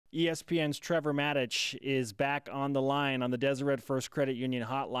ESPN's Trevor Matich is back on the line on the Deseret First Credit Union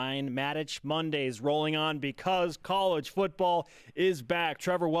hotline. Matich, Mondays rolling on because college football is back.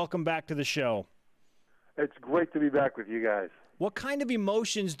 Trevor, welcome back to the show. It's great to be back with you guys. What kind of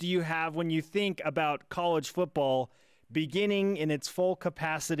emotions do you have when you think about college football beginning in its full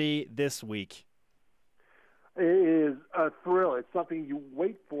capacity this week? It is a thrill. It's something you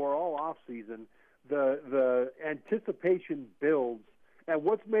wait for all offseason. The anticipation builds. And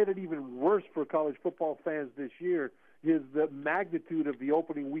what's made it even worse for college football fans this year is the magnitude of the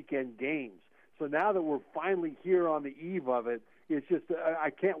opening weekend games. So now that we're finally here on the eve of it, it's just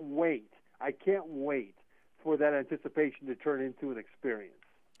I can't wait. I can't wait for that anticipation to turn into an experience.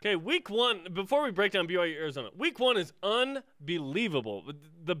 Okay, week one, before we break down BYU Arizona, week one is unbelievable.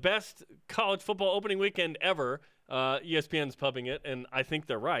 The best college football opening weekend ever. ESPN's pubbing it, and I think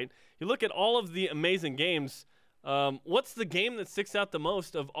they're right. You look at all of the amazing games. What's the game that sticks out the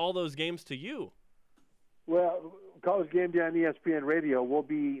most of all those games to you? Well, College Game Day on ESPN Radio. We'll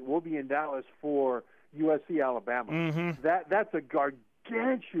be in Dallas for USC Alabama. Mm-hmm. That's a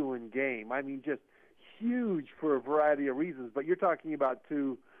gargantuan game. I mean, just huge for a variety of reasons. But you're talking about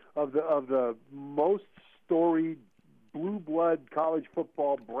two of the most storied blue blood college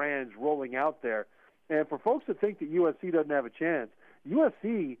football brands rolling out there. And for folks that think that USC doesn't have a chance,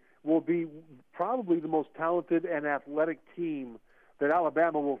 USC will be probably the most talented and athletic team that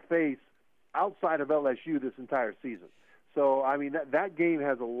Alabama will face outside of LSU this entire season. So, I mean, that game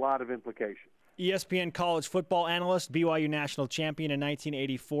has a lot of implications. ESPN college football analyst, BYU national champion in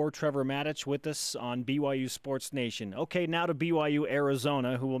 1984, Trevor Matich, with us on BYU Sports Nation. Okay, now to BYU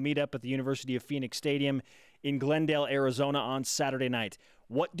Arizona, who will meet up at the University of Phoenix Stadium in Glendale, Arizona on Saturday night.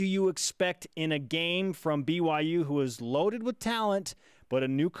 What do you expect in a game from BYU, who is loaded with talent, but a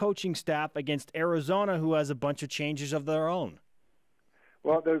new coaching staff, against Arizona, who has a bunch of changes of their own?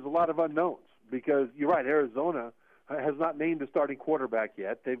 Well, there's a lot of unknowns because you're right, Arizona has not named a starting quarterback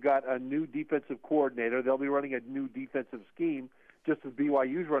yet. They've got a new defensive coordinator. They'll be running a new defensive scheme, just as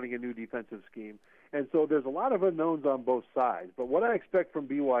BYU's running a new defensive scheme. And so there's a lot of unknowns on both sides. But what I expect from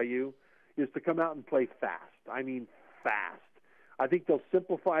BYU is to come out and play fast. I mean fast. I think they'll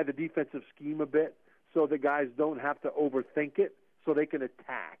simplify the defensive scheme a bit so the guys don't have to overthink it, so they can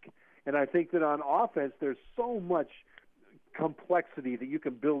attack. And I think that on offense, there's so much complexity that you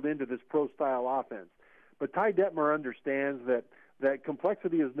can build into this pro-style offense. But Ty Detmer understands that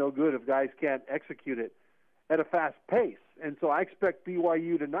complexity is no good if guys can't execute it at a fast pace. And so I expect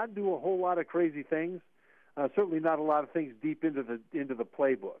BYU to not do a whole lot of crazy things, certainly not a lot of things deep into the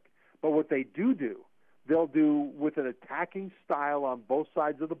playbook. But what they do, they'll do with an attacking style on both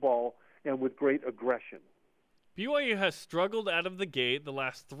sides of the ball and with great aggression. BYU has struggled out of the gate the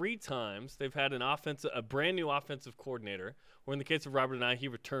last 3 times. They've had a brand new offensive coordinator, or in the case of Robert and I, he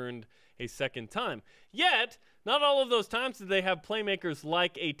returned a second time. Yet, not all of those times did they have playmakers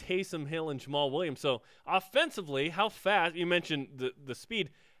like a Taysom Hill and Jamal Williams. So offensively, how fast, you mentioned the speed,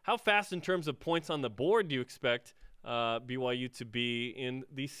 how fast in terms of points on the board do you expect BYU to be in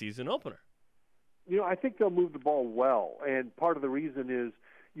the season opener? You know, I think they'll move the ball well, and part of the reason is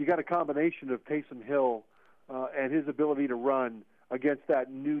you got a combination of Taysom Hill and his ability to run against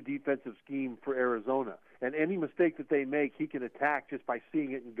that new defensive scheme for Arizona. And any mistake that they make, he can attack just by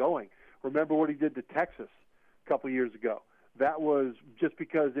seeing it and going. Remember what he did to Texas a couple of years ago. That was just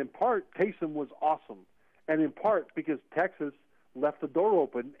because, in part, Taysom was awesome, and in part because Texas left the door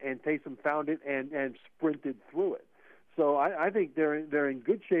open and Taysom found it and sprinted through it. So I think they're in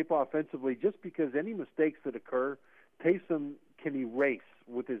good shape offensively just because any mistakes that occur, Taysom can erase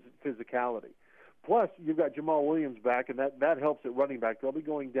with his physicality. Plus, you've got Jamal Williams back, and that helps at running back. They'll be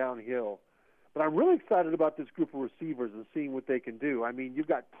going downhill. But I'm really excited about this group of receivers and seeing what they can do. I mean, you've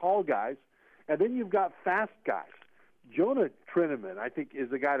got tall guys, and then you've got fast guys. Jonah Trineman, I think,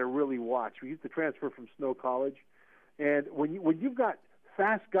 is a guy to really watch. He used to transfer from Snow College. And when you've got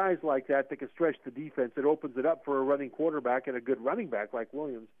fast guys like that can stretch the defense, it opens it up for a running quarterback and a good running back like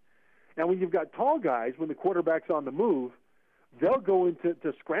Williams. And when you've got tall guys, when the quarterback's on the move, they'll go into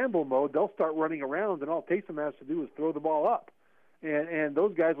scramble mode. They'll start running around, and all Taysom has to do is throw the ball up. And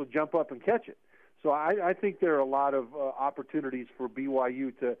those guys will jump up and catch it. So I think there are a lot of opportunities for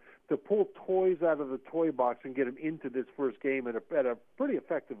BYU to pull toys out of the toy box and get them into this first game at a pretty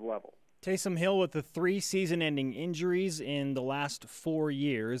effective level. Taysom Hill, with the 3 season-ending injuries in the last 4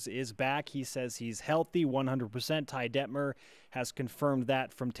 years, is back. He says he's healthy, 100%. Ty Detmer has confirmed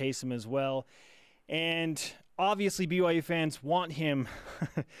that from Taysom as well. And obviously BYU fans want him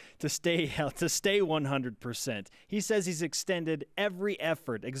to stay 100%. He says he's exhausted every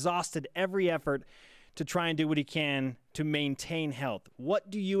effort to try and do what he can to maintain health. What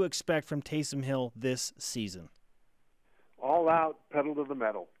do you expect from Taysom Hill this season? All out, pedal to the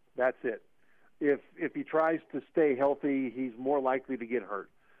metal. That's it. If he tries to stay healthy, he's more likely to get hurt.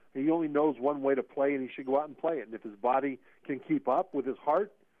 He only knows one way to play, and he should go out and play it. And if his body can keep up with his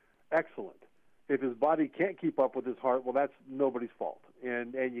heart, excellent. If his body can't keep up with his heart, well, that's nobody's fault.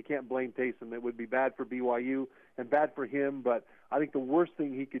 And you can't blame Taysom. It would be bad for BYU and bad for him, but I think the worst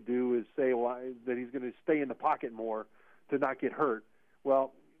thing he could do is say that he's going to stay in the pocket more to not get hurt.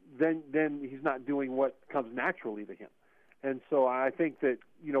 Well, then he's not doing what comes naturally to him. And so I think that,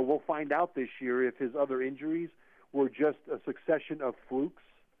 we'll find out this year if his other injuries were just a succession of flukes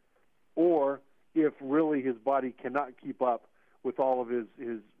or if really his body cannot keep up with all of his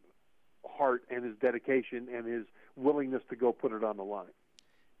heart and his dedication and his willingness to go put it on the line.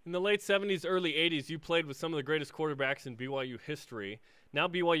 In the late 70s, early 80s, you played with some of the greatest quarterbacks in BYU history. Now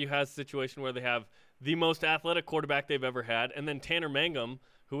BYU has a situation where they have the most athletic quarterback they've ever had, and then Tanner Mangum,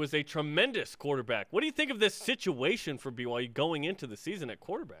 who is a tremendous quarterback. What do you think of this situation for BYU going into the season at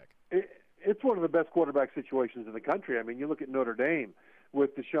quarterback? It's one of the best quarterback situations in the country. I mean, you look at Notre Dame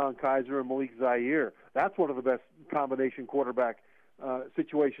with Deshaun Kaiser and Malik Zaire. That's one of the best combination quarterback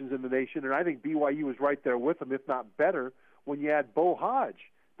situations in the nation, and I think BYU is right there with them, if not better, when you add Bo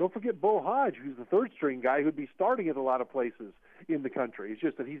Hodge. Don't forget Bo Hodge, who's the third-string guy who'd be starting at a lot of places in the country. It's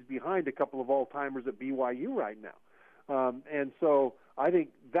just that he's behind a couple of all-timers at BYU right now. And so I think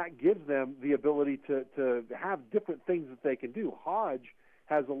that gives them the ability to have different things that they can do. Hodge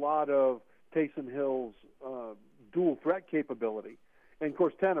has a lot of Taysom Hill's dual threat capability. And, of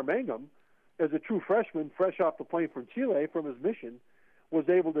course, Tanner Mangum, as a true freshman, fresh off the plane from Chile, from his mission, was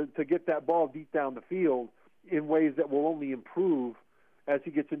able to get that ball deep down the field in ways that will only improve as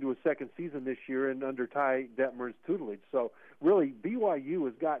he gets into his second season this year and under Ty Detmer's tutelage. So, really, BYU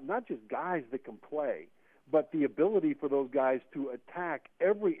has got not just guys that can play, but the ability for those guys to attack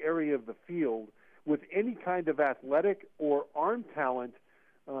every area of the field with any kind of athletic or arm talent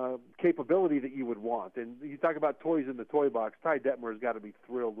capability that you would want. And you talk about toys in the toy box, Ty Detmer has got to be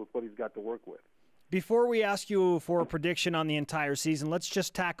thrilled with what he's got to work with. Before we ask you for a prediction on the entire season, let's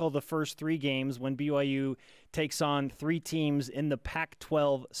just tackle the first three games when BYU takes on three teams in the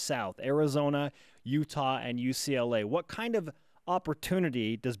Pac-12 South, Arizona, Utah, and UCLA. What kind of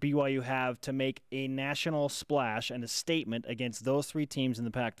opportunity does BYU have to make a national splash and a statement against those three teams in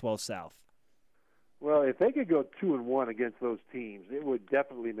the Pac-12 South? Well, if they could go 2-1 against those teams, it would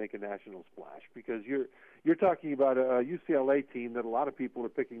definitely make a national splash because you're talking about a UCLA team that a lot of people are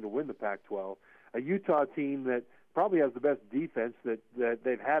picking to win the Pac-12, a Utah team that probably has the best defense that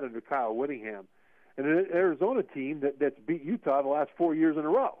they've had under Kyle Whittingham, and an Arizona team that's beat Utah the last 4 years in a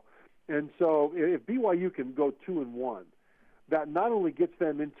row. And so if BYU can go 2-1, that not only gets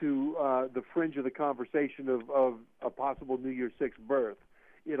them into the fringe of the conversation of a possible New Year's Six berth,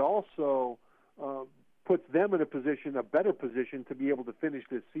 it also puts them in a better position to be able to finish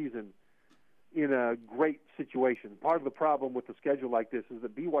this season in a great situation. Part of the problem with the schedule like this is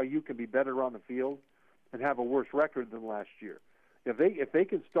that BYU can be better on the field and have a worse record than last year. If they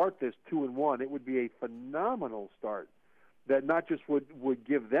can start this 2-1, it would be a phenomenal start that not just would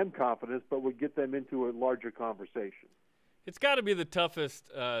give them confidence, but would get them into a larger conversation. It's got to be the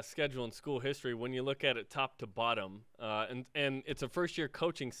toughest schedule in school history when you look at it top to bottom, and it's a first-year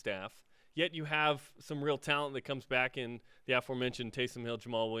coaching staff. Yet you have some real talent that comes back in the aforementioned Taysom Hill,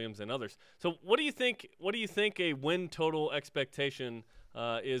 Jamal Williams, and others. So what do you think? What do you think a win total expectation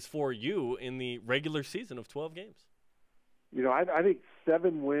is for you in the regular season of 12 games? I think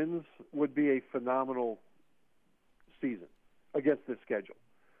 7 wins would be a phenomenal season against this schedule.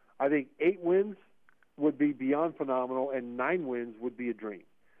 I think 8 wins would be beyond phenomenal, and 9 wins would be a dream.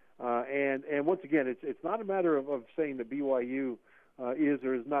 And once again, it's not a matter of saying that BYU is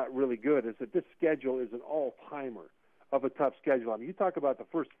or is not really good. It's that this schedule is an all-timer of a tough schedule. I mean, you talk about the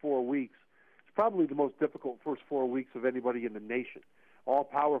first 4 weeks. It's probably the most difficult first 4 weeks of anybody in the nation. All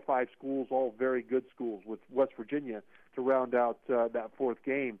Power 5 schools, all very good schools, with West Virginia to round out that fourth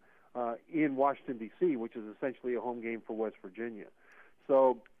game in Washington, D.C., which is essentially a home game for West Virginia.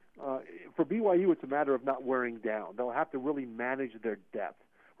 So for BYU, it's a matter of not wearing down. They'll have to really manage their depth.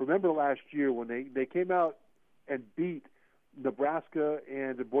 Remember last year when they came out and beat Nebraska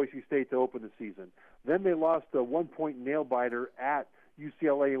and Boise State to open the season. Then they lost a 1-point nail-biter at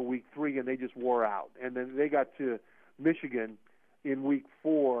UCLA in Week 3, and they just wore out. And then they got to Michigan in Week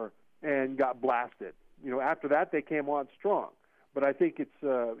 4 and got blasted. After that, they came on strong. But I think it's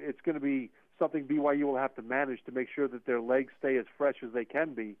going to be something BYU will have to manage to make sure that their legs stay as fresh as they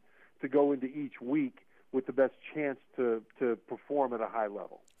can be to go into each week with the best chance to perform at a high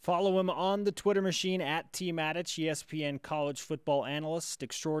level. Follow him on the Twitter machine at @Matich, ESPN college football analyst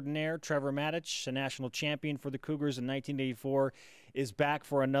extraordinaire. Trevor Matich, a national champion for the Cougars in 1984, is back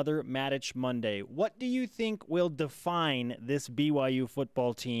for another Matich Monday. What do you think will define this BYU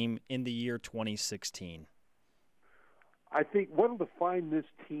football team in the year 2016? I think what will define this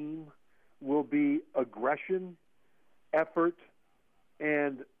team will be aggression, effort,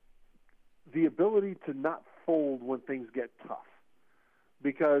 and the ability to not fold when things get tough.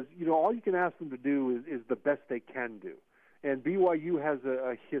 Because, all you can ask them to do is the best they can do. And BYU has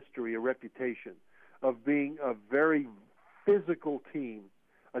a history, a reputation of being a very physical team,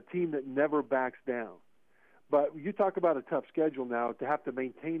 a team that never backs down. But you talk about a tough schedule now, to have to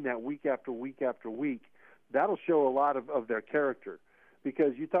maintain that week after week after week, that'll show a lot of their character.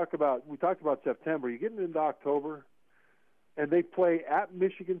 Because we talked about September, you're getting into October, and they play at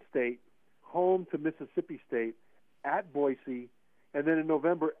Michigan State, home to Mississippi State, at Boise, and then in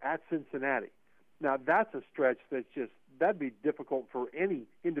November at Cincinnati. Now, that's a stretch that'd be difficult for any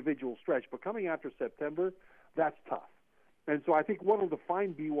individual stretch. But coming after September, that's tough. And so I think what will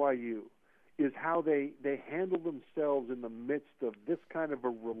define BYU is how they handle themselves in the midst of this kind of a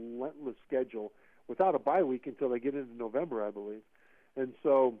relentless schedule without a bye week until they get into November, I believe. And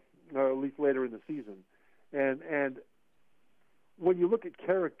so, or at least later in the season. And when you look at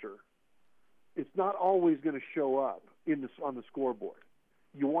character, it's not always going to show up on the scoreboard.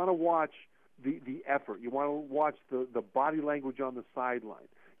 You want to watch the effort. You want to watch the body language on the sideline.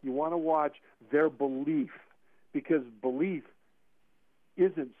 You want to watch their belief, because belief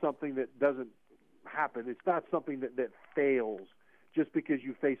isn't something that doesn't happen. It's not something that fails just because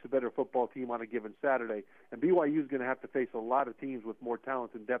you face a better football team on a given Saturday. And BYU is going to have to face a lot of teams with more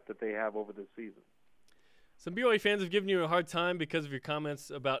talent and depth that they have over this season. Some BYU fans have given you a hard time because of your comments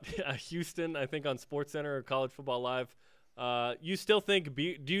about Houston, I think on SportsCenter or College Football Live. You still think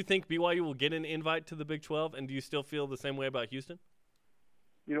do you think BYU will get an invite to the Big 12, and do you still feel the same way about Houston?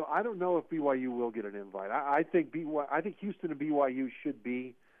 I don't know if BYU will get an invite. I think Houston and BYU should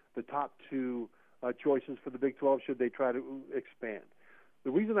be the top two choices for the Big 12 should they try to expand. The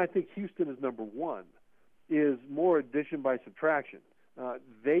reason I think Houston is number one is more addition by subtraction.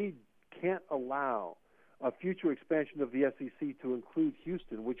 They can't allow a future expansion of the SEC to include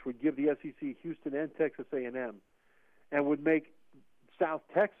Houston, which would give the SEC Houston and Texas A&M, and would make South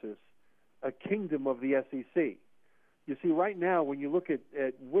Texas a kingdom of the SEC. You see, right now, when you look at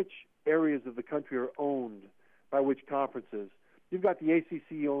which areas of the country are owned by which conferences, you've got the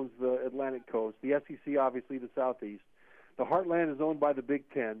ACC owns the Atlantic Coast, the SEC obviously the Southeast, the Heartland is owned by the Big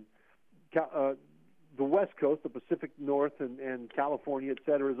Ten, the West Coast, the Pacific North and California, et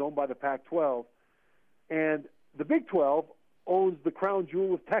cetera, is owned by the Pac-12, and the Big 12 owns the crown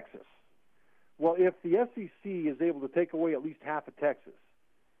jewel of Texas. Well, if the SEC is able to take away at least half of Texas,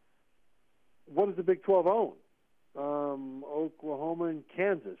 what does the Big 12 own? Oklahoma and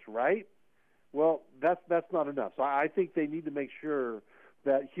Kansas, right? Well, that's not enough. So I think they need to make sure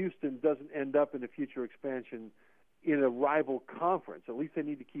that Houston doesn't end up in a future expansion in a rival conference. At least they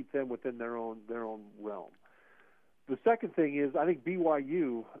need to keep them within their own realm. The second thing is I think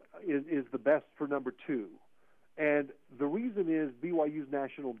BYU is the best for number two. And the reason is BYU's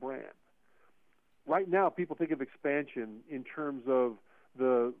national brand. Right now, people think of expansion in terms of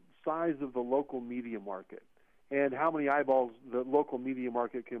the size of the local media market and how many eyeballs the local media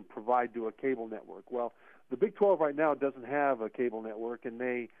market can provide to a cable network. Well, the Big 12 right now doesn't have a cable network, and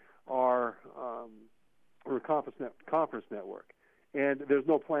they are a conference network, and there's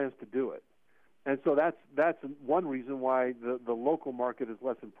no plans to do it. And so that's one reason why the local market is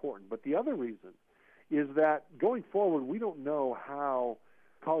less important. But the other reason is that going forward, we don't know how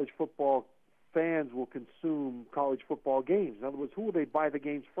college football fans will consume college football games. In other words, who will they buy the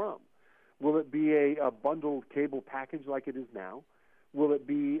games from? Will it be a bundled cable package like it is now? Will it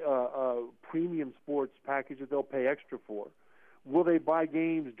be a premium sports package that they'll pay extra for? Will they buy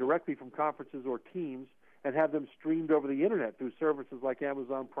games directly from conferences or teams and have them streamed over the internet through services like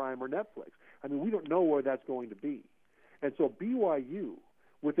Amazon Prime or Netflix? I mean, we don't know where that's going to be. And so BYU,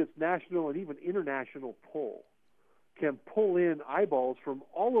 with its national and even international pull, can pull in eyeballs from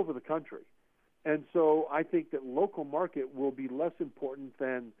all over the country. And so I think that local market will be less important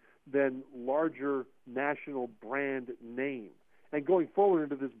than larger national brand name. And going forward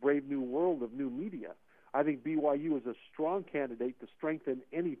into this brave new world of new media, I think BYU is a strong candidate to strengthen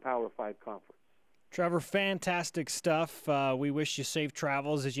any Power 5 conference. Trevor, fantastic stuff. We wish you safe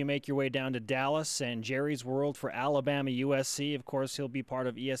travels as you make your way down to Dallas and Jerry's World for Alabama USC. Of course, he'll be part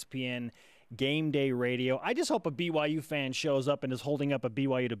of ESPN Game Day Radio. I just hope a BYU fan shows up and is holding up a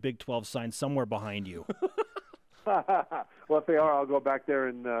BYU to Big 12 sign somewhere behind you. Well, if they are, I'll go back there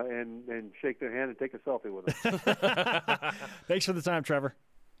and shake their hand and take a selfie with them. Thanks for the time, Trevor.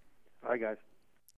 All right, guys.